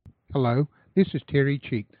Hello, this is Terry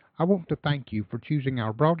Cheek. I want to thank you for choosing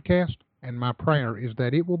our broadcast, and my prayer is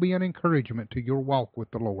that it will be an encouragement to your walk with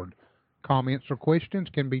the Lord. Comments or questions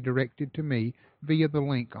can be directed to me via the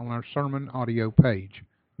link on our sermon audio page.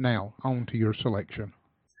 Now, on to your selection.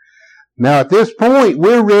 Now, at this point,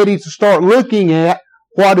 we're ready to start looking at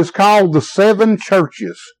what is called the seven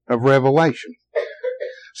churches of Revelation.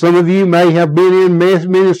 Some of you may have been in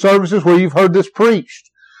many services where you've heard this preached.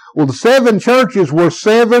 Well, the seven churches were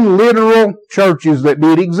seven literal churches that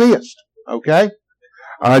did exist, okay?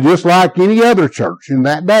 Just like any other church in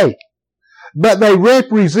that day. But they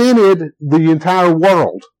represented the entire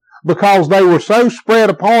world because they were so spread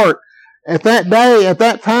apart. At that day, at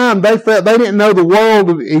that time, they felt they didn't know the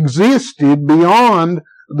world existed beyond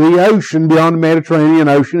the ocean, beyond the Mediterranean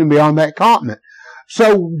Ocean and beyond that continent.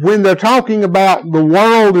 So when they're talking about the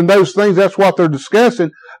world and those things, that's what they're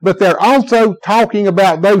discussing. But they're also talking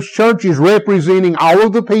about those churches representing all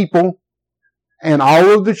of the people and all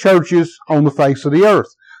of the churches on the face of the earth.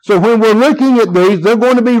 So when we're looking at these, they're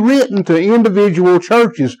going to be written to individual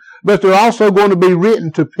churches, but they're also going to be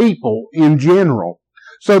written to people in general.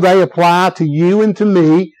 So they apply to you and to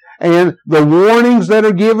me, and the warnings that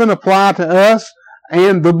are given apply to us,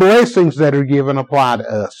 and the blessings that are given apply to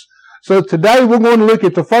us. So today we're going to look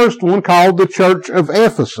at the first one called the Church of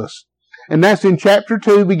Ephesus. And that's in chapter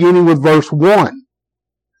 2, beginning with verse 1.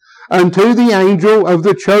 Unto the angel of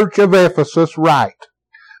the church of Ephesus write,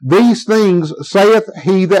 These things saith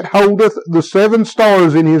he that holdeth the seven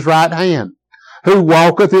stars in his right hand, who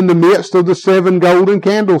walketh in the midst of the seven golden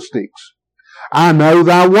candlesticks. I know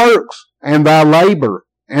thy works, and thy labor,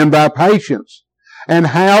 and thy patience, and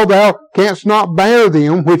how thou canst not bear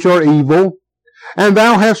them which are evil, and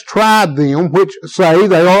thou hast tried them which say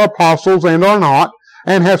they are apostles and are not,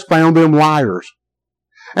 and hast found them liars,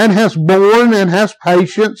 and hast borne and hast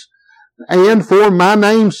patience, and for my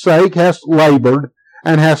name's sake hast labored,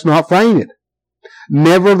 and hast not fainted.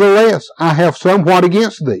 Nevertheless, I have somewhat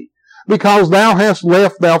against thee, because thou hast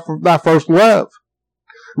left thy first love.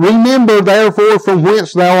 Remember therefore from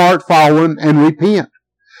whence thou art fallen, and repent,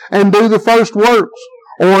 and do the first works,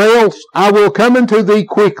 or else I will come unto thee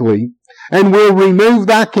quickly, and will remove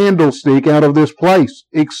thy candlestick out of this place,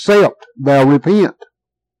 except thou repent.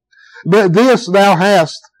 But this thou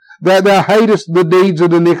hast, that thou hatest the deeds of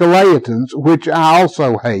the Nicolaitans, which I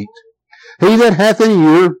also hate. He that hath an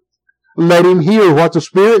ear, let him hear what the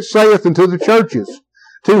Spirit saith unto the churches.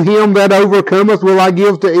 To him that overcometh will I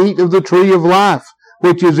give to eat of the tree of life,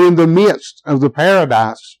 which is in the midst of the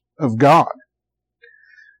paradise of God.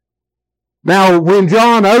 Now, when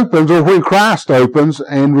John opens, or when Christ opens,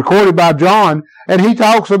 and recorded by John, and he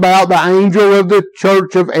talks about the angel of the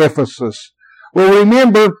church of Ephesus. Well,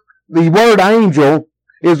 remember, the word angel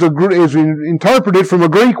is interpreted from a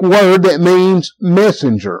Greek word that means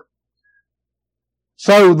messenger.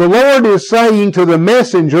 So the Lord is saying to the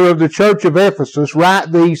messenger of the church of Ephesus,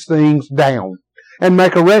 write these things down and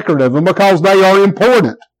make a record of them because they are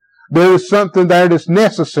important. There is something there that's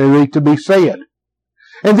necessary to be said.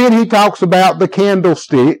 And then he talks about the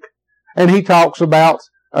candlestick, and he talks about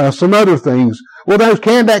some other things. Well,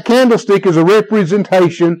 that candlestick is a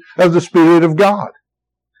representation of the Spirit of God.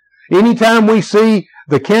 Anytime we see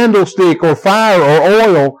the candlestick or fire or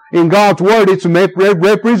oil in God's Word, it's a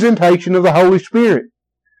representation of the Holy Spirit.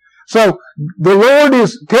 So the Lord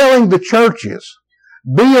is telling the churches,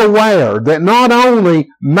 be aware that not only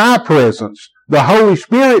my presence, the Holy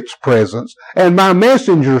Spirit's presence, and my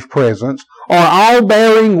messenger's presence are all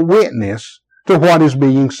bearing witness to what is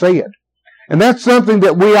being said. And that's something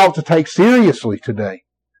that we ought to take seriously today.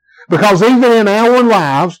 Because even in our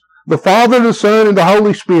lives, the Father, the Son, and the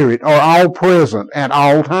Holy Spirit are all present at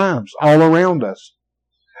all times, all around us.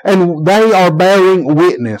 And they are bearing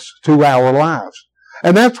witness to our lives.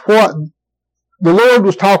 And that's what the Lord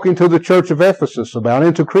was talking to the church of Ephesus about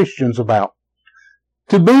and to Christians about.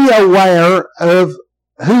 To be aware of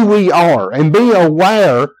who we are and be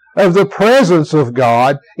aware of the presence of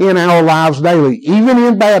God in our lives daily, even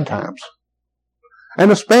in bad times.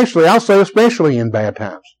 And especially in bad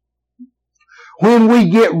times. When we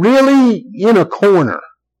get really in a corner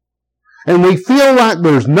and we feel like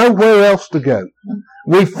there's nowhere else to go,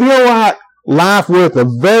 we feel like life we're at the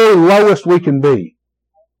very lowest we can be,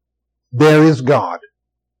 there is God.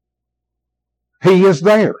 He is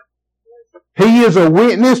there. He is a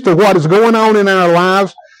witness to what is going on in our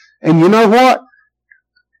lives. And you know what?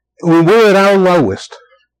 When we're at our lowest,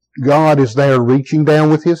 God is there reaching down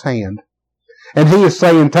with His hand. And He is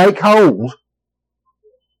saying, take hold.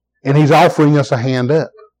 And He's offering us a hand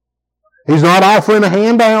up. He's not offering a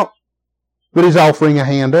hand out, but He's offering a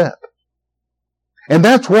hand up. And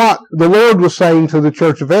that's what the Lord was saying to the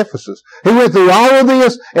church of Ephesus. He went through all of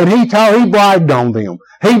this, and he bragged on them.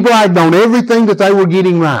 He bragged on everything that they were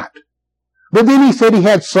getting right. But then he said he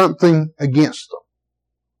had something against them.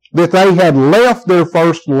 That they had left their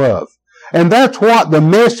first love. And that's what the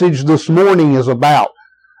message this morning is about.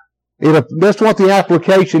 That's what the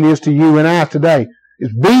application is to you and I today.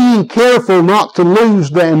 Is being careful not to lose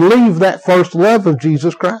that and leave that first love of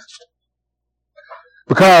Jesus Christ.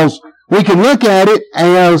 Because we can look at it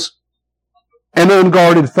as an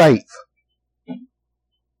unguarded faith.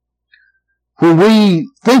 When we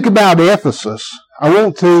think about Ephesus,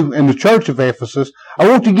 and the church of Ephesus, I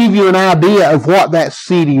want to give you an idea of what that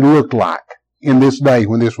city looked like in this day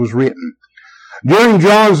when this was written. During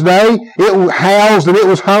John's day, it housed and it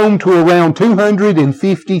was home to around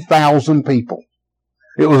 250,000 people.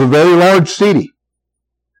 It was a very large city.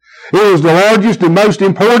 It was the largest and most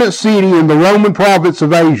important city in the Roman province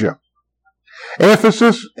of Asia.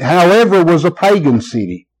 Ephesus, however, was a pagan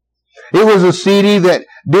city. It was a city that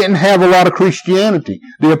didn't have a lot of Christianity.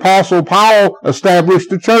 The Apostle Paul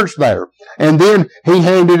established a church there, and then he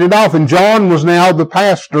handed it off, and John was now the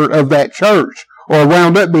pastor of that church, or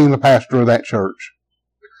wound up being the pastor of that church.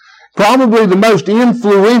 Probably the most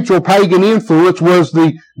influential pagan influence was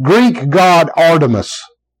the Greek god Artemis.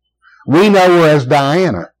 We know her as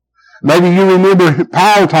Diana. Maybe you remember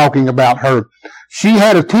Paul talking about her. She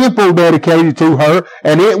had a temple dedicated to her,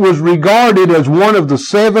 and it was regarded as one of the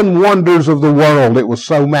 7 wonders of the world. It was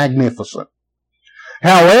so magnificent.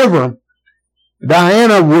 However,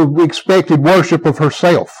 Diana expected worship of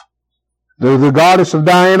herself. The goddess of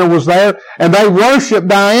Diana was there, and they worshiped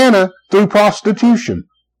Diana through prostitution.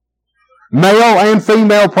 Male and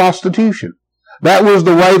female prostitution. That was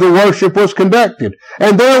the way the worship was conducted.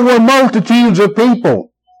 And there were multitudes of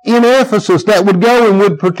people in Ephesus that would go and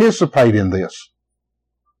would participate in this.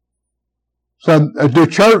 So the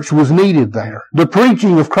church was needed there. The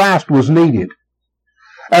preaching of Christ was needed.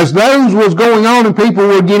 As those was going on and people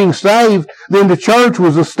were getting saved, then the church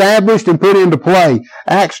was established and put into play.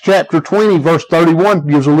 Acts chapter 20 verse 31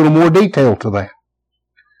 gives a little more detail to that.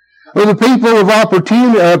 Well, the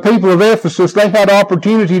people of Ephesus, they had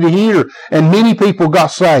opportunity to hear, and many people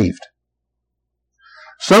got saved.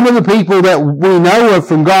 Some of the people that we know of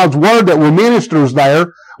from God's Word that were ministers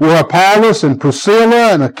there were Apollos and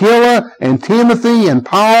Priscilla and Aquila and Timothy and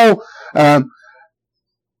Paul. And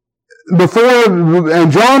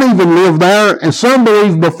John even lived there, and some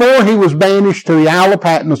believe before he was banished to the Isle of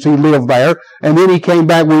Patmos he lived there, and then he came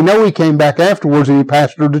back. We know he came back afterwards and he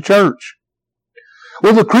pastored the church.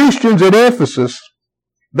 Well, the Christians at Ephesus,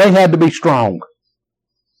 they had to be strong.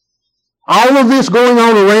 All of this going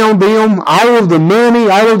on around them, all of the money,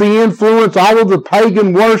 all of the influence, all of the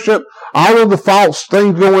pagan worship, all of the false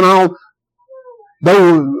things going on,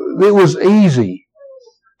 it was easy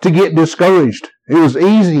to get discouraged. It was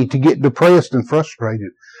easy to get depressed and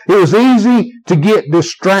frustrated. It was easy to get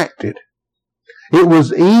distracted. It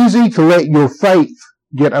was easy to let your faith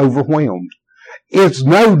get overwhelmed. It's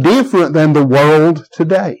no different than the world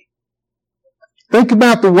today. Think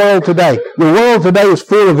about the world today. The world today is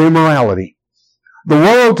full of immorality. The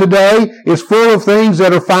world today is full of things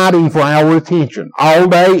that are fighting for our attention all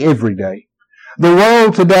day, every day. The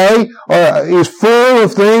world today is full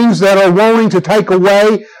of things that are wanting to take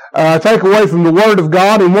away from the Word of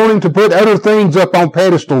God and wanting to put other things up on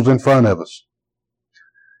pedestals in front of us.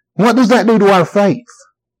 What does that do to our faith?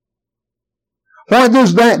 What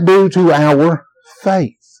does that do to our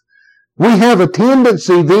faith? We have a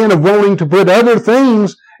tendency then of wanting to put other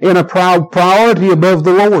things in a priority above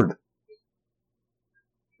the Lord.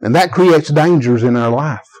 And that creates dangers in our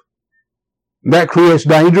life. That creates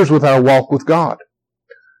dangers with our walk with God.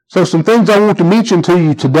 So some things I want to mention to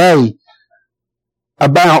you today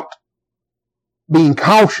about being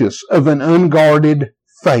cautious of an unguarded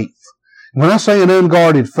faith. When I say an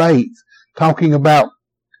unguarded faith, talking about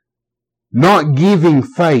not giving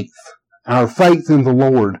faith, our faith in the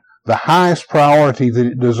Lord, the highest priority that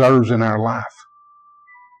it deserves in our life.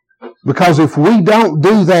 Because if we don't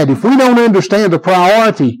do that, if we don't understand the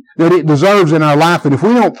priority that it deserves in our life, and if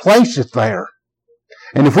we don't place it there,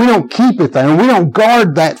 and if we don't keep it there, and we don't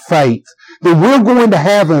guard that faith, then we're going to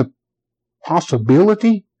have a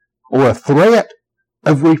possibility or a threat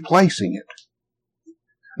of replacing it.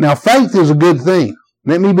 Now, faith is a good thing.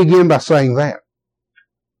 Let me begin by saying that.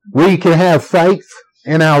 We can have faith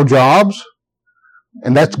in our jobs,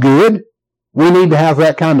 and that's good. We need to have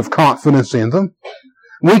that kind of confidence in them.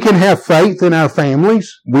 We can have faith in our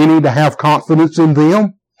families. We need to have confidence in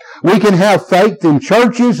them. We can have faith in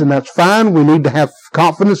churches, and that's fine. We need to have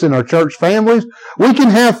confidence in our church families. We can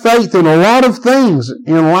have faith in a lot of things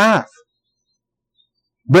in life.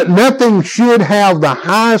 But nothing should have the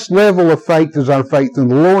highest level of faith as our faith in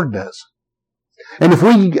the Lord does. And if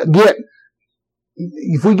we get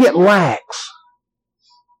lax,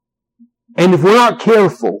 and if we're not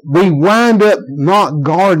careful, we wind up not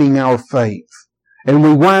guarding our faith. And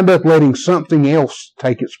we wind up letting something else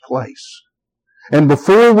take its place. And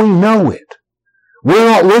before we know it, we're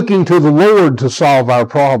not looking to the Lord to solve our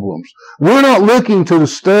problems. We're not looking to the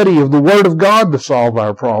study of the Word of God to solve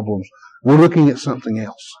our problems. We're looking at something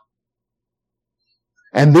else.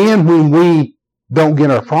 And then when we don't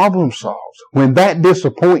get our problem solved, when that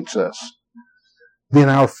disappoints us, then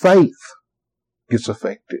our faith gets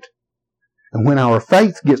affected. And when our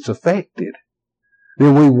faith gets affected,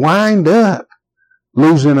 then we wind up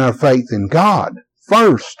losing our faith in God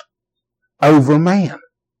first over man.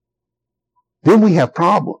 Then we have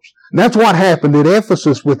problems. And that's what happened at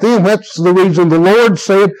Ephesus with them. That's the reason the Lord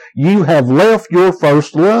said, you have left your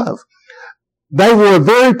first love. They were a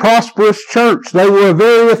very prosperous church. They were a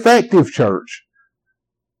very effective church.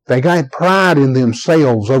 They got pride in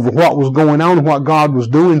themselves over what was going on and what God was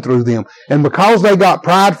doing through them. And because they got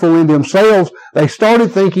prideful in themselves, they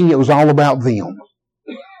started thinking it was all about them.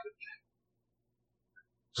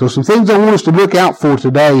 So some things I want us to look out for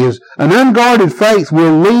today is an unguarded faith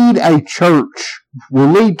will lead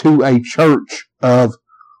to a church of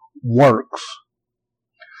works.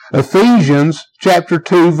 Ephesians chapter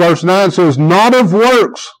 2 verse 9 says, not of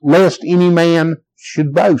works, lest any man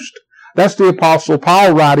should boast. That's the Apostle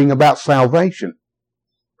Paul writing about salvation.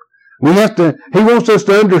 He wants us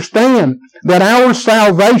to understand that our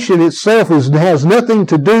salvation itself has nothing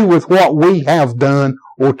to do with what we have done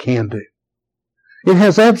or can do. It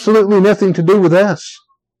has absolutely nothing to do with us.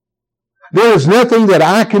 There is nothing that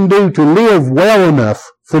I can do to live well enough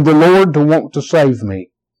for the Lord to want to save me.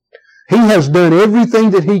 He has done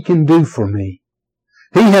everything that He can do for me.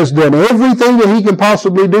 He has done everything that He can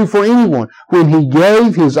possibly do for anyone when He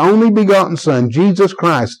gave His only begotten Son, Jesus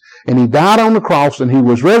Christ, and He died on the cross and He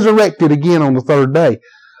was resurrected again on the third day.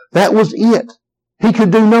 That was it. He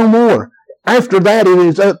could do no more. After that, it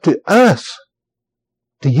is up to us,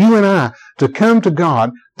 to you and I, to come to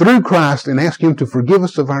God through Christ and ask Him to forgive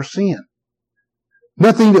us of our sin.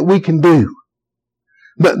 Nothing that we can do.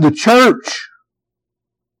 But the church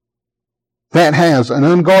that has an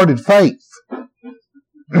unguarded faith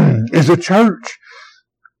is a church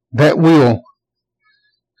that will,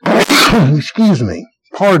 that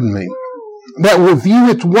will view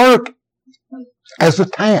its work as a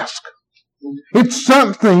task. It is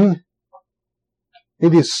something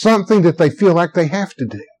that they feel like they have to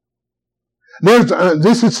do.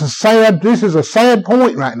 This is a sad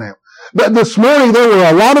point right now. But this morning there were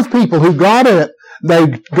a lot of people who got up, they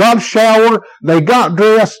got a shower, they got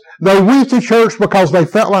dressed, they went to church because they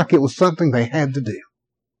felt like it was something they had to do.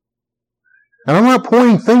 And I'm not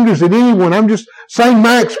pointing fingers at anyone. I'm just saying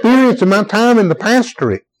my experience and my time in the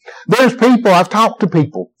pastorate. There's people, I've talked to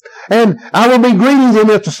people, and I will be greeting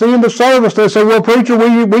them at the end of service. They say, well, preacher,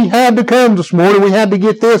 we had to come this morning. We had to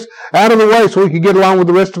get this out of the way so we could get along with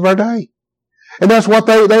the rest of our day. And that's what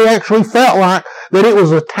they actually felt like, that it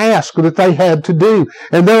was a task that they had to do.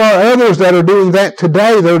 And there are others that are doing that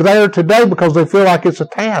today. They're there today because they feel like it's a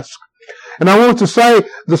task. And I want to say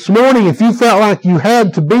this morning, if you felt like you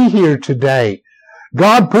had to be here today,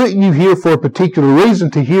 God put you here for a particular reason,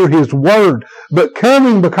 to hear His Word. But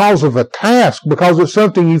coming because of a task, because it's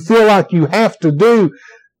something you feel like you have to do,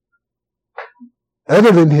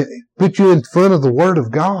 other than put you in front of the Word of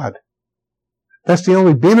God, that's the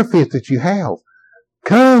only benefit that you have.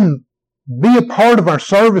 Come, be a part of our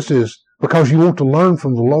services because you want to learn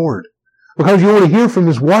from the Lord, because you want to hear from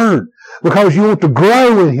His Word, because you want to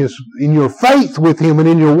grow in your faith with Him and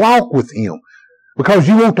in your walk with Him, because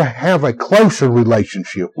you want to have a closer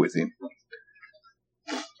relationship with Him.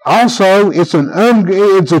 Also, it's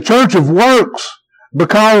a church of works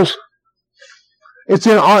because it's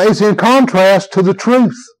in contrast to the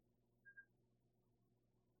truth.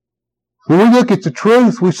 When we look at the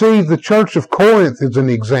truth, we see the church of Corinth as an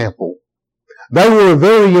example. They were a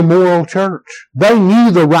very immoral church. They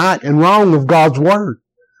knew the right and wrong of God's Word,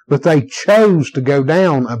 but they chose to go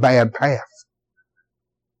down a bad path.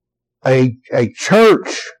 A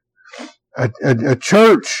church that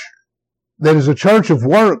is a church of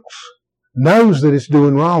works knows that it's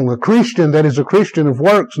doing wrong. A Christian that is a Christian of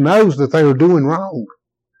works knows that they are doing wrong.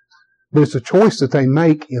 But it's a choice that they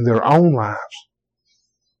make in their own lives.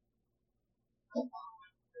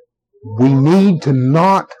 We need to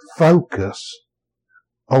not focus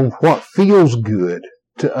on what feels good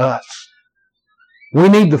to us. We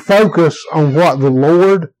need to focus on what the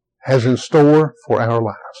Lord has in store for our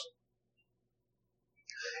lives.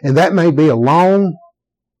 And that may be a long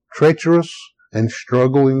treacherous and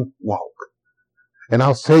struggling walk. And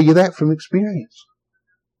I'll tell you that from experience.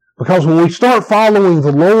 Because when we start following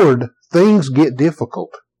the Lord, things get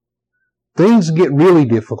difficult. Things get really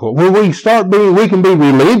difficult. When we we can be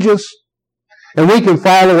religious, and we can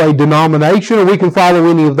follow a denomination, or we can follow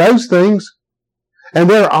any of those things, and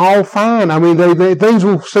they're all fine. I mean, things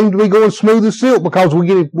will seem to be going smooth as silk because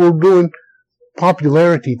we're doing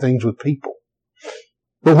popularity things with people.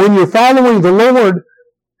 But when you're following the Lord,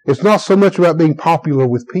 it's not so much about being popular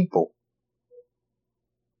with people.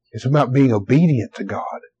 It's about being obedient to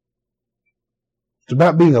God. It's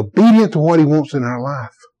about being obedient to what He wants in our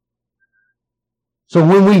life. So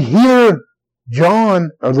when we hear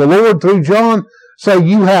John, or the Lord through John, say,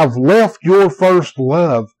 you have left your first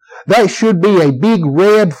love, that should be a big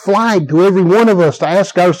red flag to every one of us to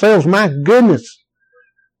ask ourselves, my goodness,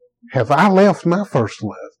 have I left my first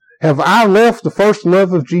love? Have I left the first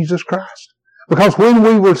love of Jesus Christ? Because when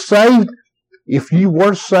we were saved, if you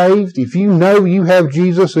were saved, if you know you have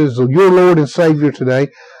Jesus as your Lord and Savior today,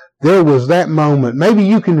 there was that moment. Maybe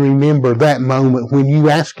you can remember that moment when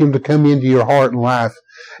you asked Him to come into your heart and life.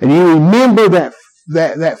 And you remember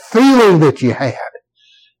that feeling that you had.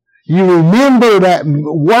 You remember that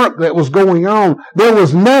work that was going on. There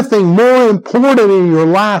was nothing more important in your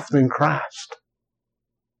life than Christ.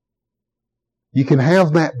 You can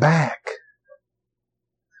have that back.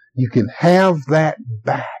 You can have that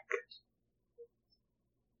back.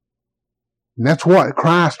 And that's what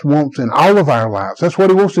Christ wants in all of our lives. That's what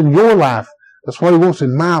He wants in your life. That's what He wants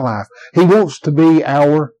in my life. He wants to be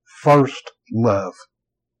our first love.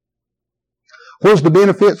 What's the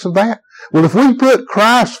benefits of that? Well, if we put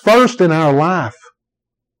Christ first in our life,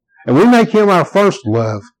 and we make Him our first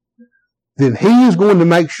love, then He is going to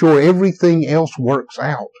make sure everything else works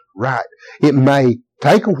out right. It may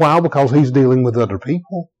take a while because He's dealing with other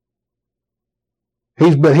people.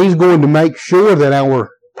 But He's going to make sure that our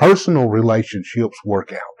personal relationships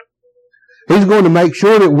work out. He's going to make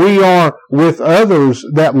sure that we are with others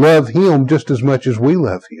that love Him just as much as we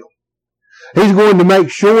love Him. He's going to make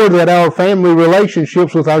sure that our family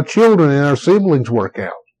relationships with our children and our siblings work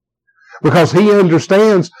out. Because He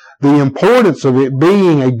understands the importance of it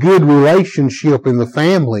being a good relationship in the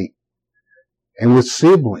family and with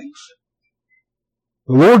siblings.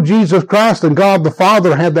 The Lord Jesus Christ and God the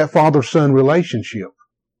Father had that father-son relationship.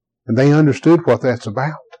 And they understood what that's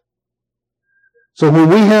about. So when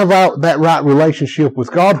we have that right relationship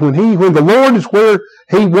with God, when the Lord is where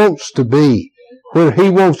He wants to be, where He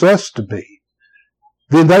wants us to be,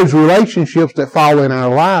 then those relationships that fall in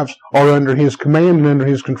our lives are under His command and under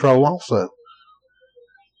His control also.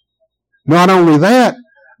 Not only that,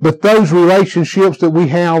 but those relationships that we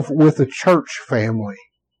have with the church family,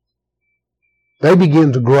 they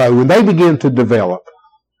begin to grow and they begin to develop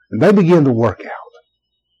and they begin to work out.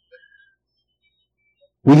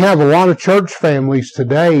 We have a lot of church families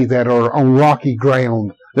today that are on rocky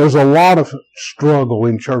ground. There's a lot of struggle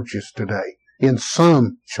in churches today. In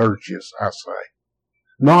some churches, I say.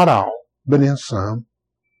 Not all, but in some.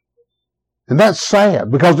 And that's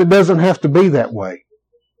sad because it doesn't have to be that way.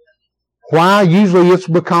 Why? Usually it's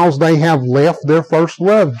because they have left their first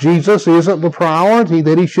love. Jesus isn't the priority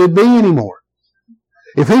that He should be anymore.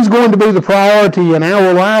 If He's going to be the priority in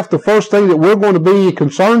our life, the first thing that we're going to be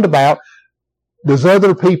concerned about, does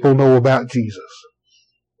other people know about Jesus?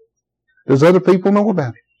 Does other people know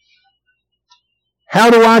about Him? How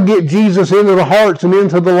do I get Jesus into the hearts and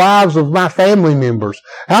into the lives of my family members?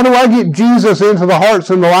 How do I get Jesus into the hearts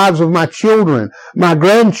and the lives of my children, my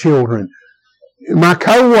grandchildren, my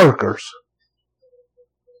co-workers?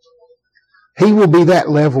 He will be that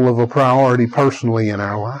level of a priority personally in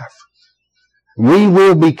our life. We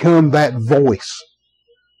will become that voice.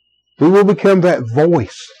 We will become that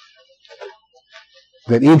voice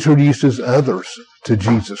that introduces others to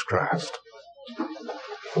Jesus Christ.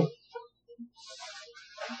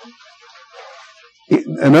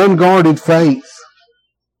 An unguarded faith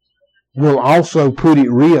will also put at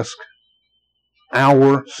risk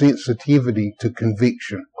our sensitivity to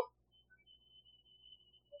conviction.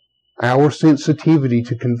 Our sensitivity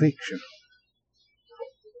to conviction.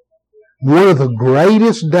 One of the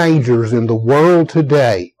greatest dangers in the world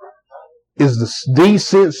today is the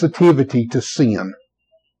desensitivity to sin.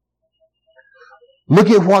 Look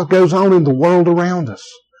at what goes on in the world around us.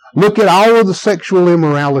 Look at all of the sexual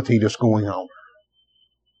immorality that's going on.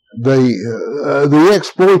 The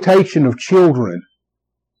exploitation of children.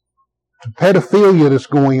 The pedophilia that's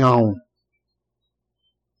going on.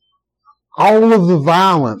 All of the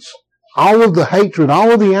violence. All of the hatred.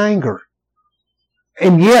 All of the anger.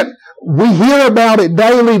 And yet, We hear about it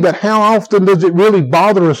daily, but how often does it really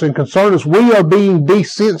bother us and concern us? We are being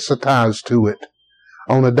desensitized to it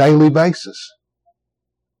on a daily basis.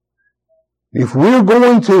 If we're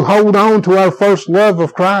going to hold on to our first love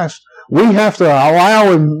of Christ, we have to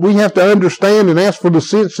allow and we have to understand and ask for the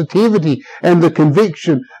sensitivity and the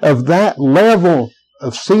conviction of that level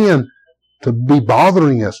of sin to be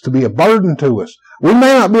bothering us, to be a burden to us. We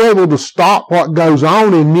may not be able to stop what goes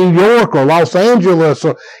on in New York or Los Angeles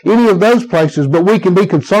or any of those places, but we can be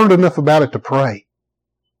concerned enough about it to pray.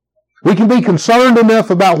 We can be concerned enough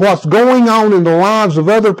about what's going on in the lives of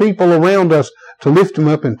other people around us to lift them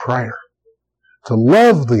up in prayer, to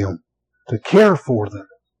love them, to care for them.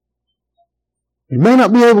 You may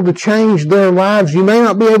not be able to change their lives. You may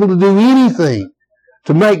not be able to do anything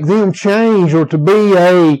to make them change or to be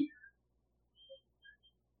an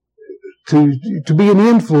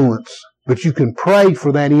influence, but you can pray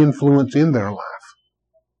for that influence in their life.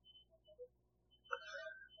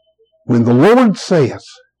 When the Lord says,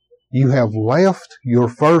 you have left your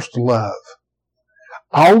first love,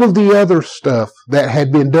 all of the other stuff that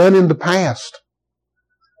had been done in the past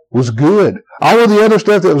was good. All of the other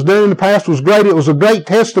stuff that was done in the past was great. It was a great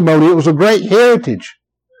testimony. It was a great heritage.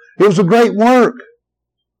 It was a great work.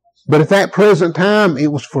 But at that present time,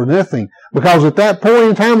 it was for nothing. Because at that point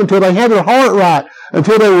in time, until they had their heart right,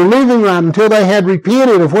 until they were living right, until they had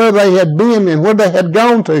repented of where they had been and where they had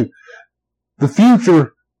gone to, the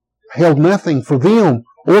future held nothing for them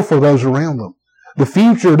or for those around them.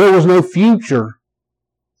 There was no future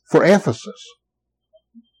for Ephesus.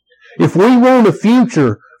 If we want a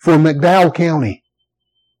future for McDowell County,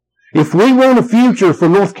 if we want a future for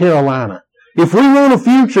North Carolina, if we want a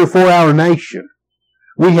future for our nation,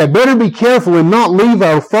 we had better be careful and not leave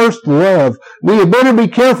our first love. We had better be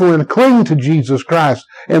careful and cling to Jesus Christ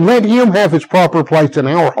and let Him have His proper place in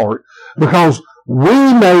our heart, because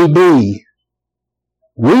we may be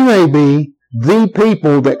the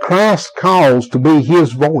people that Christ calls to be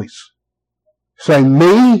His voice. Say,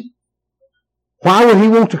 me? Why would He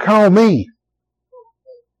want to call me?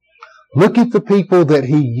 Look at the people that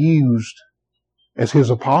He used as His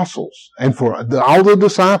apostles and for all the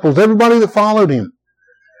disciples, everybody that followed Him.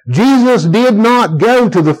 Jesus did not go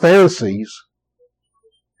to the Pharisees.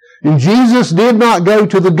 And Jesus did not go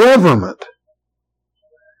to the government.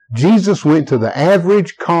 Jesus went to the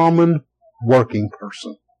average, common, working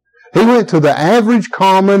person. He went to the average,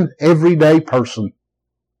 common, everyday person.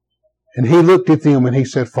 And He looked at them and He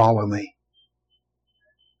said, follow me.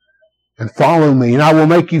 And follow me, and I will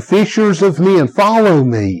make you fishers of men. Follow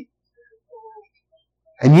me.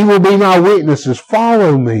 And you will be my witnesses.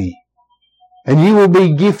 Follow me. And you will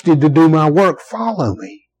be gifted to do my work. Follow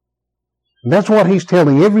me. And that's what He's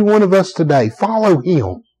telling every one of us today. Follow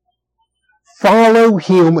Him. Follow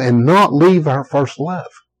Him and not leave our first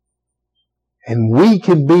love. And we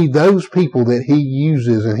can be those people that He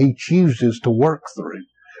uses and He chooses to work through.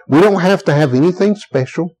 We don't have to have anything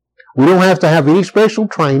special. We don't have to have any special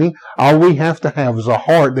training. All we have to have is a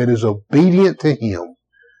heart that is obedient to Him,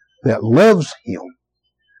 that loves Him,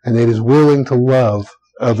 and that is willing to love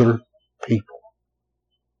other people.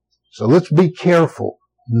 So let's be careful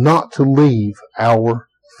not to leave our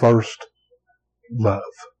first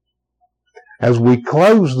love. As we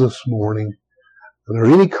close this morning, are there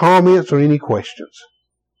any comments or any questions?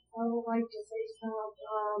 I would like to say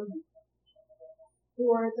something.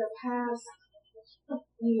 For the past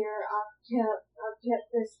year, I've kept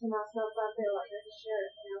this to myself. I feel like I can share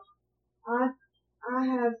it now. I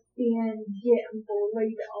have been getting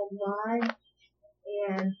bullied online,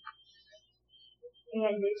 and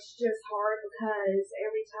it's just hard because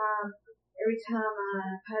every time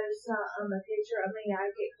I post a picture of me, I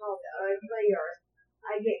get called ugly, or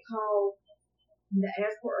I get called the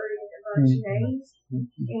F word and a bunch of names,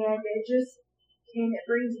 and it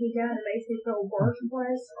brings me down. It makes me feel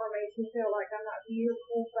worthless, or makes me feel like I'm not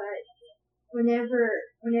beautiful. But whenever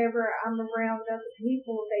I'm around other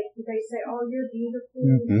people, they say, "Oh, you're beautiful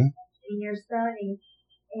and you're stunning."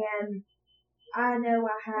 And I know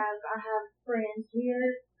I have friends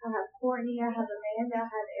here. I have Courtney, I have Amanda,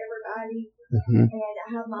 I have everybody, and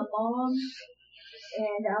I have my mom,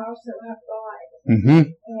 and I also have God.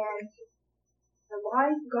 And the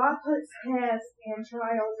life, God puts tests and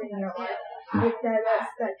trials in your life.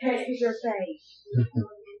 That tests your faith.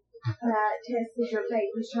 That tests your faith.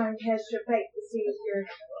 He's trying to test your faith to see if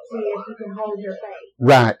you can hold your faith.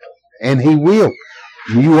 Right, and He will.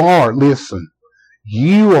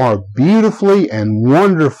 You are beautifully and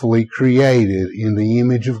wonderfully created in the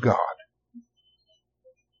image of God.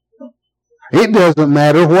 It doesn't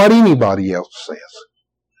matter what anybody else says.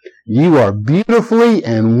 You are beautifully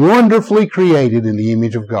and wonderfully created in the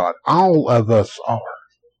image of God. All of us are.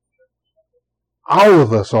 All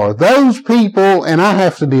of us are. Those people, and I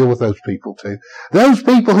have to deal with those people too. Those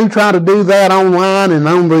people who try to do that online and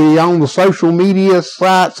on the social media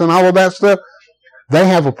sites and all of that stuff, they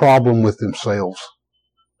have a problem with themselves.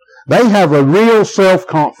 They have a real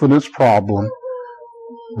self-confidence problem.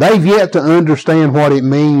 They've yet to understand what it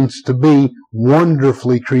means to be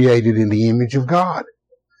wonderfully created in the image of God.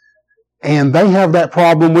 And they have that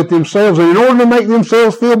problem with themselves. And in order to make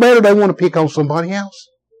themselves feel better, they want to pick on somebody else.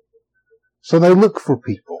 So they look for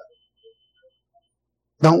people.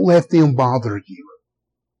 Don't let them bother you.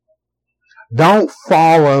 Don't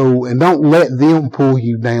follow and don't let them pull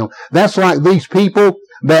you down. That's like these people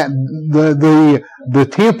that the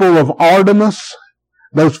temple of Artemis,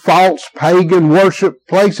 those false pagan worship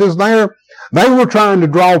places there, they were trying to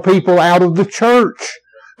draw people out of the church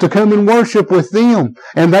to come and worship with them.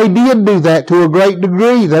 And they did do that to a great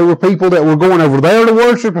degree. There were people that were going over there to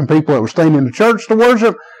worship and people that were staying in the church to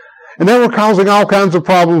worship. And they were causing all kinds of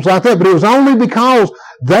problems like that. But it was only because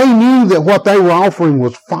they knew that what they were offering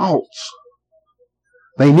was false.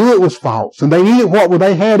 They knew it was false. And they knew that what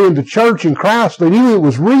they had in the church in Christ, they knew it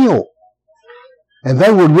was real. And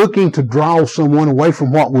they were looking to draw someone away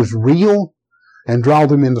from what was real and draw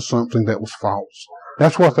them into something that was false.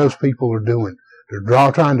 That's what those people are doing.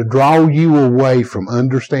 They're trying to draw you away from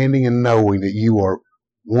understanding and knowing that you are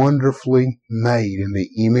wonderfully made in the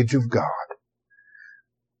image of God.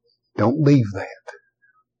 Don't leave that.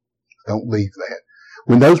 Don't leave that.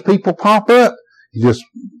 When those people pop up, you just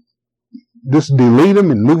delete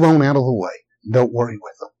them and move on out of the way. Don't worry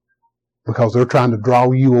with them. Because they're trying to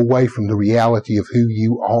draw you away from the reality of who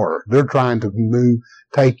you are. They're trying to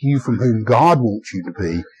take you from whom God wants you to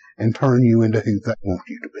be and turn you into who they want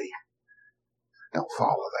you to be. Don't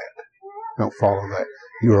follow that. Don't follow that.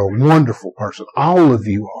 You're a wonderful person. All of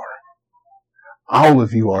you are. All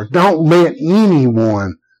of you are. Don't let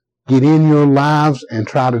anyone get in your lives and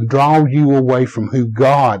try to draw you away from who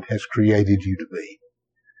God has created you to be.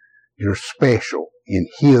 You're special in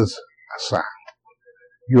His sight.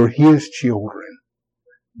 You're His children.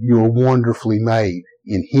 You're wonderfully made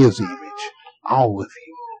in His image. All of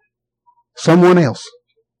you. Someone else.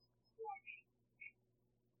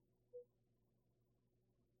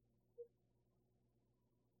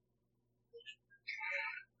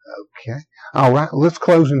 Okay. All right. Let's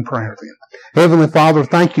close in prayer then. Heavenly Father,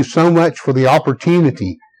 thank you so much for the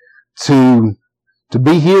opportunity to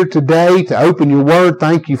be here today, to open your word.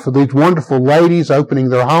 Thank you for these wonderful ladies opening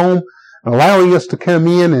their home, allowing us to come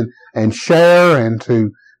in and share and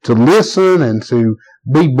to listen and to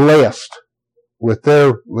be blessed with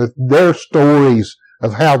their stories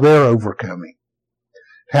of how they're overcoming,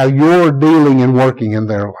 how you're dealing and working in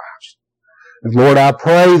their lives. And Lord, I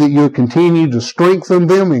pray that you'll continue to strengthen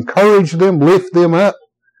them, encourage them, lift them up.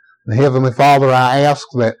 And Heavenly Father, I ask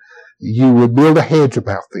that you would build a hedge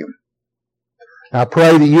about them. I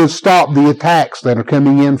pray that you'll stop the attacks that are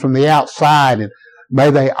coming in from the outside, and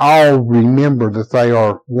may they all remember that they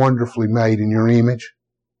are wonderfully made in your image.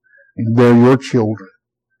 And they're your children.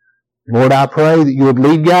 Lord, I pray that you would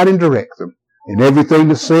lead, guide, and direct them in everything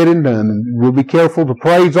that's said and done. And we'll be careful to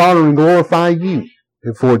praise, honor, and glorify you.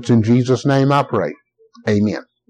 And for it's in Jesus' name I pray. Amen.